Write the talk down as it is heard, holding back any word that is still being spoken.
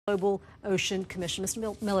Global Ocean Commission.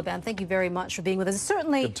 Mr. Miliband, thank you very much for being with us.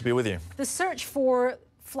 Certainly, good to be with you. The search for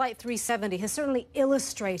Flight 370 has certainly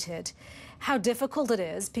illustrated how difficult it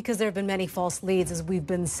is, because there have been many false leads, as we've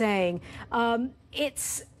been saying.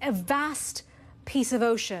 It's a vast piece of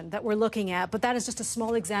ocean that we're looking at, but that is just a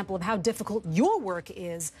small example of how difficult your work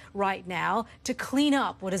is right now to clean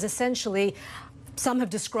up what is essentially, some have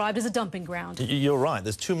described as a dumping ground. You're right.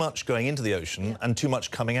 There's too much going into the ocean and too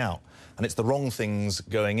much coming out, and it's the wrong things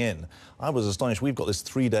going in. I was astonished. We've got this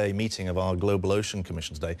 3-day meeting of our Global Ocean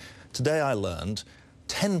Commission today. Today I learned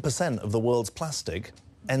 10% of the world's plastic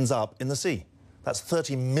ends up in the sea. That's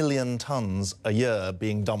 30 million tons a year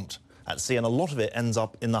being dumped at sea, and a lot of it ends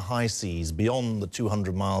up in the high seas, beyond the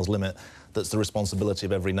 200 miles limit that's the responsibility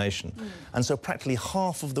of every nation. And so practically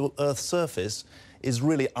half of the Earth's surface is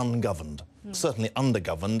really ungoverned, certainly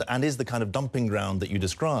undergoverned, and is the kind of dumping ground that you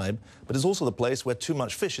describe, but is also the place where too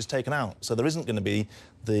much fish is taken out. So there isn't going to be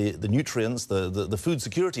the nutrients, the food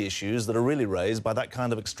security issues that are really raised by that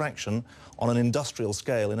kind of extraction on an industrial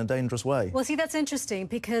scale in a dangerous way. Well, see, that's interesting,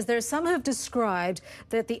 because there's some who have described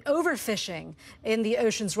that the overfishing in the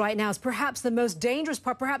oceans right now is perhaps the most dangerous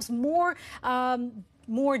part, perhaps more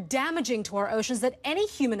damaging to our oceans than any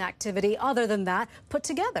human activity other than that put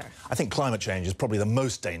together. I think climate change is probably the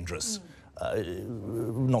most dangerous.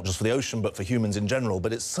 Not just for the ocean, but for humans in general.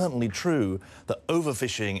 But it's certainly true that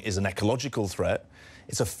overfishing is an ecological threat.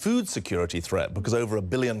 It's a food security threat, because over 1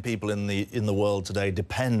 billion people in the world today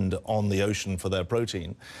depend on the ocean for their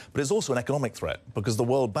protein. But it's also an economic threat, because the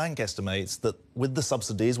World Bank estimates that with the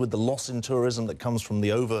subsidies, with the loss in tourism that comes from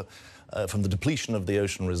the depletion of the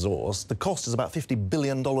ocean resource, the cost is about $50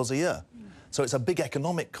 billion a year. So it's a big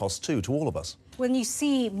economic cost too to all of us. When you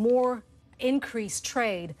see more increased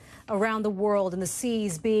trade around the world, and the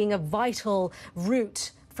seas being a vital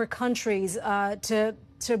route for countries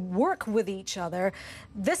to work with each other,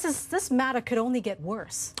 this matter could only get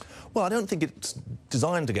worse. Well, I don't think it's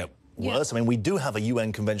designed to get worse. I mean, we do have a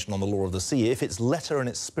UN Convention on the Law of the Sea. If its letter and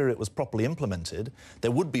its spirit was properly implemented,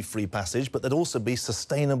 there would be free passage, but there'd also be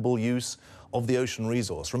sustainable use of the ocean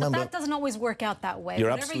resource. Remember, but that doesn't always work out that way. You're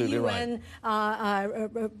absolutely right.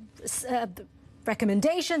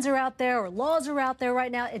 Recommendations are out there, or laws are out there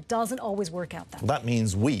right now, it doesn't always work out that way. That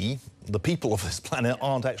means we, the people of this planet,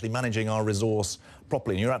 aren't actually managing our resource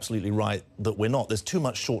properly. And you're absolutely right that we're not. There's too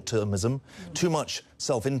much short-termism, too much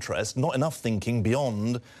self-interest, not enough thinking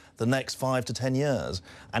beyond the next 5 to 10 years.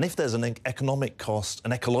 And if there's an economic cost,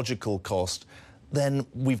 an ecological cost, then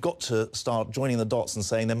we've got to start joining the dots and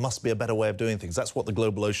saying there must be a better way of doing things. That's what the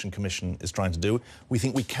Global Ocean Commission is trying to do. We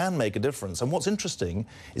think we can make a difference. And what's interesting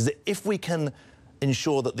is that if we can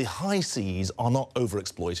ensure that the high seas are not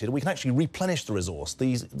overexploited, we can actually replenish the resource.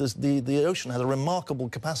 The ocean has a remarkable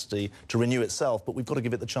capacity to renew itself, but we've got to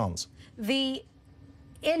give it the chance. The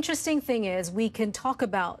interesting thing is, we can talk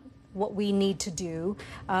about what we need to do,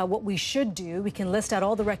 what we should do. We can list out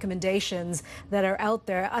all the recommendations that are out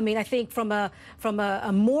there. I mean, I think from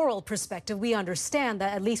a moral perspective, we understand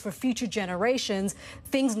that at least for future generations,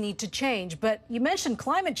 things need to change. But you mentioned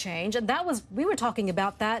climate change, and we were talking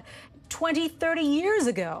about that 20, 30 years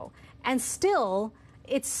ago, and still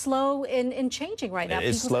it's slow in changing right now.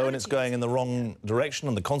 It's slow, and it's going in the wrong direction,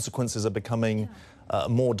 and the consequences are becoming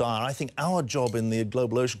more dire. I think our job in the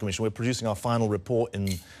Global Ocean Commission, we're producing our final report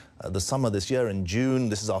in the summer this year, in June.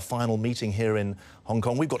 This is our final meeting here in Hong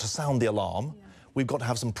Kong. We've got to sound the alarm. We've got to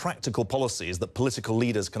have some practical policies that political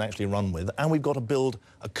leaders can actually run with, and we've got to build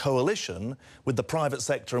a coalition with the private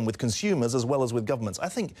sector and with consumers as well as with governments. I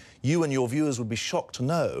think you and your viewers would be shocked to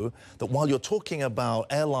know that while you're talking about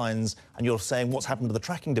airlines and you're saying what's happened to the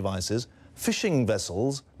tracking devices, fishing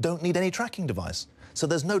vessels don't need any tracking device. So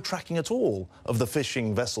there's no tracking at all of the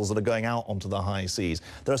fishing vessels that are going out onto the high seas.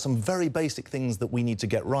 There are some very basic things that we need to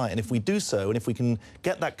get right. And if we do so, and if we can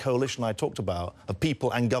get that coalition I talked about of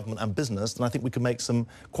people and government and business, then I think we can make some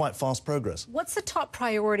quite fast progress. What's the top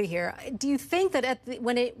priority here? Do you think that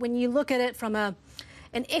when you look at it from an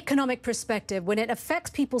economic perspective, when it affects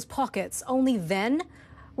people's pockets, only then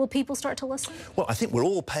will people start to listen? Well, I think we're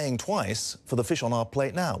all paying twice for the fish on our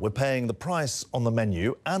plate now. We're paying the price on the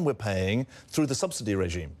menu, and we're paying through the subsidy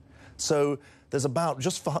regime. So there's about,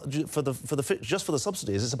 just for the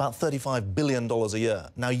subsidies, it's about $35 billion a year.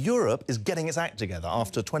 Now, Europe is getting its act together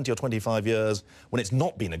after 20 or 25 years when it's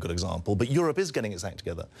not been a good example, but Europe is getting its act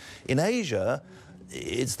together. In Asia,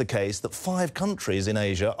 it's the case that 5 countries in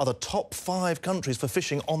Asia are the top 5 countries for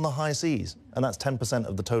fishing on the high seas. and that's 10%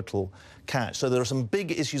 of the total catch. So there are some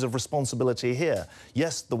big issues of responsibility here.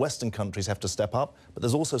 Yes, the Western countries have to step up, but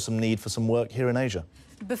there's also some need for some work here in Asia.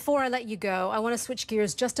 Before I let you go, I want to switch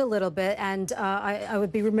gears just a little bit, and I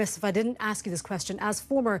would be remiss if I didn't ask you this question. As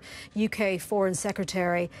former UK Foreign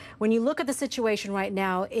Secretary, when you look at the situation right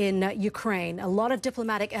now in Ukraine, a lot of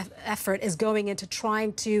diplomatic effort is going into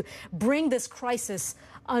trying to bring this crisis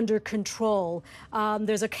under control.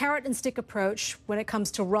 There's a carrot and stick approach when it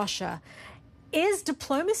comes to Russia. Is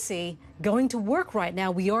diplomacy going to work right now?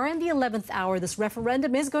 We are in the 11th hour. This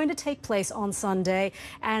referendum is going to take place on Sunday.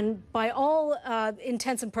 And by all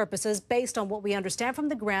intents and purposes, based on what we understand from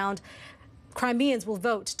the ground, Crimeans will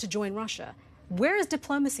vote to join Russia. Where is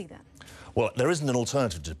diplomacy then? Well, there isn't an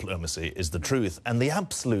alternative to diplomacy, is the truth. And the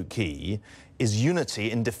absolute key is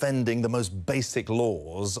unity in defending the most basic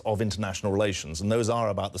laws of international relations. And those are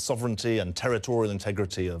about the sovereignty and territorial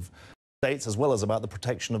integrity of states, as well as about the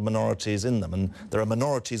protection of minorities in them. And there are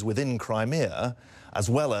minorities within Crimea,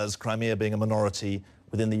 as well as Crimea being a minority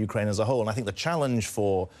within the Ukraine as a whole. And I think the challenge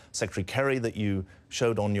for Secretary Kerry that you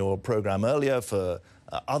showed on your program earlier, for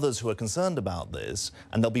others who are concerned about this,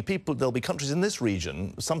 and there'll be countries in this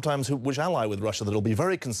region, sometimes which ally with Russia, that'll be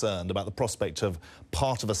very concerned about the prospect of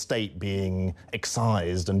part of a state being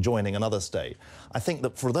excised and joining another state. I think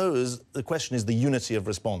that for those, the question is the unity of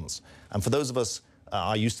response. And for those of us,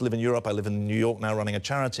 I used to live in Europe, I live in New York now running a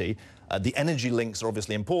charity. The energy links are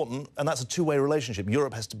obviously important, and that's a two-way relationship.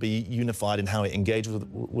 Europe has to be unified in how it engages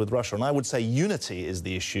with Russia. And I would say unity is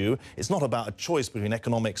the issue. It's not about a choice between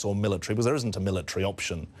economics or military, because there isn't a military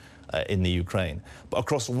option in the Ukraine. But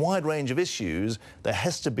across a wide range of issues, there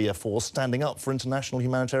has to be a force standing up for international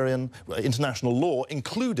law,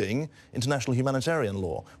 including international humanitarian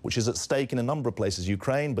law, which is at stake in a number of places.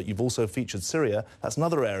 Ukraine, but you've also featured Syria. That's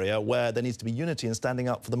another area where there needs to be unity in standing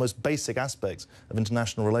up for the most basic aspects of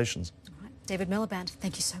international relations. All right. David Miliband,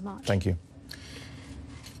 thank you so much. Thank you.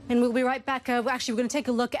 And we'll be right back. Actually, we're going to take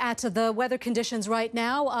a look at the weather conditions right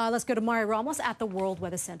now. Let's go to Mari Ramos at the World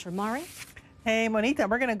Weather Center. Mari? Hey, Monita,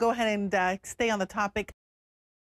 we're going to go ahead and stay on the topic